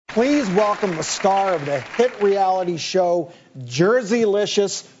Please welcome the star of the hit reality show,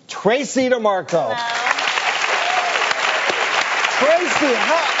 Jerseylicious, Tracy DiMarco. Tracy,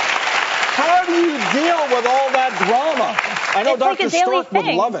 how do you deal with all that drama? I know Dr. Stork would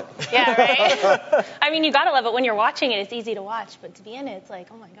love it. Yeah, right? I mean, you got to love it when you're watching it. It's easy to watch, but to be in it, it's like,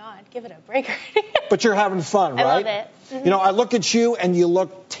 oh my God, give it a break. But you're having fun, right? I love it. Mm-hmm. You know, I look at you and you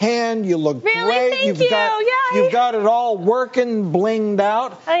look tan, you look really? great. Thank you. You've got it all working, blinged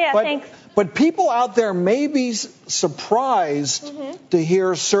out. Oh, yeah, thanks. But people out there may be surprised to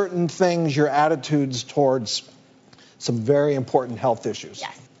hear certain things, your attitudes towards some very important health issues.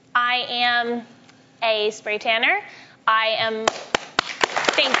 Yes. I am a spray tanner. Thank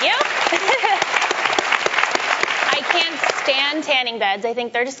you. I can't stand tanning beds. I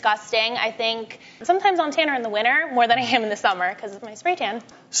think they're disgusting. I think sometimes I'm tanner in the winter more than I am in the summer because of my spray tan.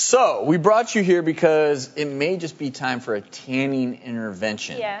 So we brought you here because it may just be time for a tanning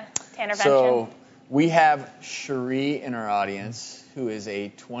intervention. Yeah, tannervention. So we have Sheree in our audience, who is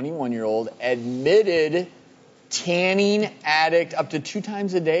a 21-year-old admitted tanning addict up to 2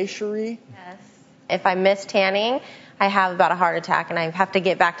 times a day, Sheree? Yes. If I miss tanning, I have about a heart attack, and I have to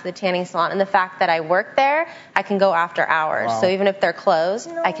get back to the tanning salon. And the fact that I work there, I can go after hours. Wow. So even if they're closed,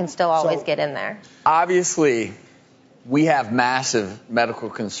 I can still always get in there. Obviously, we have massive medical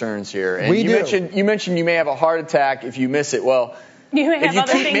concerns here. And we do. You mentioned you may have a heart attack if you miss it. Well, if you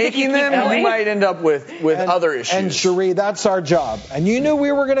keep making them, you might end up with other issues. And Sheree, that's our job. And you knew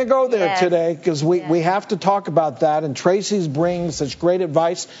we were going to go there today because we have to talk about that. And Tracy's bringing such great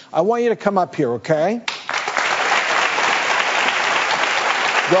advice. I want you to come up here, okay?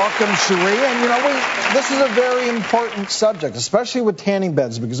 Welcome, Sheree. And, you know, this is a very important subject, especially with tanning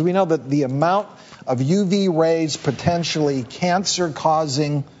beds, because we know that the amount of UV rays, potentially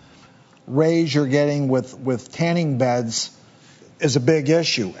cancer-causing rays you're getting with tanning beds is a big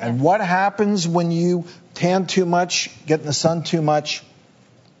issue. And what happens when you tan too much, get in the sun too much?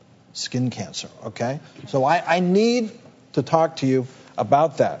 Skin cancer, okay? So I need to talk to you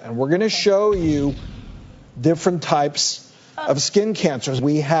about that. And we're going to show you different types of skin cancers.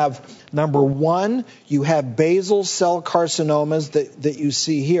 We have, number 1, you have basal cell carcinomas that you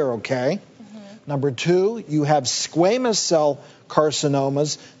see here, okay? Number 2, you have squamous cell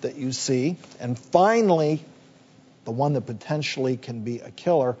carcinomas that you see. And finally, the one that potentially can be a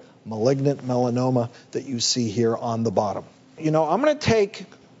killer, malignant melanoma that you see here on the bottom. You know, I'm going to take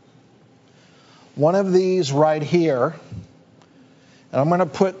one of these right here, and I'm going to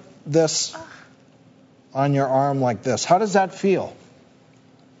put this on your arm like this. How does that feel?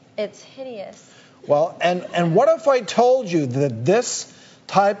 It's hideous. Well, and what if I told you that this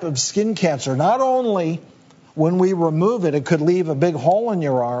type of skin cancer, not only when we remove it, it could leave a big hole in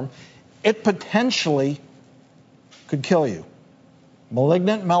your arm, it potentially could kill you.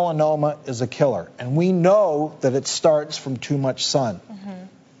 Malignant melanoma is a killer, and we know that it starts from too much sun.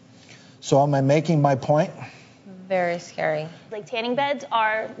 So am I making my point? Very scary. Like, tanning beds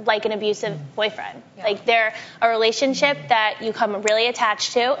are like an abusive boyfriend. Like, they're a relationship that you come really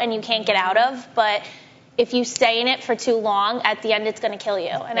attached to and you can't get out of, but if you stay in it for too long, at the end it's going to kill you.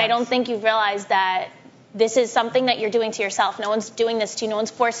 And I don't think you realize that this is something that you're doing to yourself. No one's doing this to you. No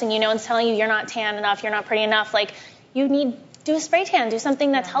one's forcing you. No one's telling you you're not tan enough, you're not pretty enough. Like, you need, do a spray tan, do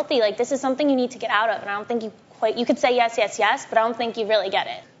something that's healthy. Like, this is something you need to get out of. And I don't think you could say yes, yes, yes, but I don't think you really get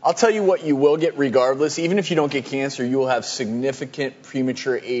it. I'll tell you what you will get regardless. Even if you don't get cancer, you will have significant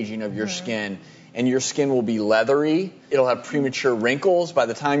premature aging of your skin, and your skin will be leathery. It'll have premature wrinkles. By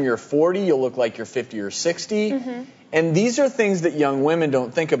the time you're 40, you'll look like you're 50 or 60. And these are things that young women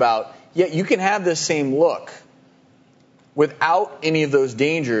don't think about, yet you can have this same look without any of those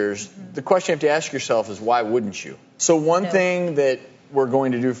dangers. The question you have to ask yourself is, why wouldn't you? So one thing that we're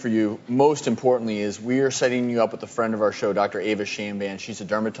going to do for you, most importantly, is we are setting you up with a friend of our show, Dr. Ava Shamban. She's a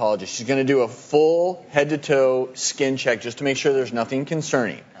dermatologist. She's going to do a full head-to-toe skin check just to make sure there's nothing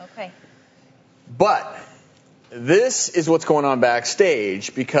concerning. Okay. But this is what's going on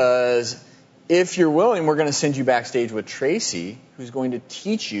backstage, because if you're willing, we're going to send you backstage with Tracy, who's going to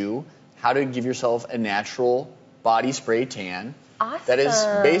teach you how to give yourself a natural body spray tan that is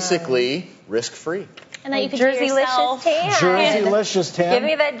basically risk-free. And that you can do yourself. Tan. Jerseylicious tan. Give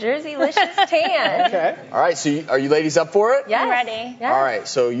me that Jerseylicious tan. Okay. All right, so are you ladies up for it? Yes. I'm ready. Yes. All right,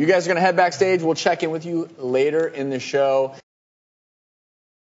 so you guys are going to head backstage. We'll check in with you later in the show.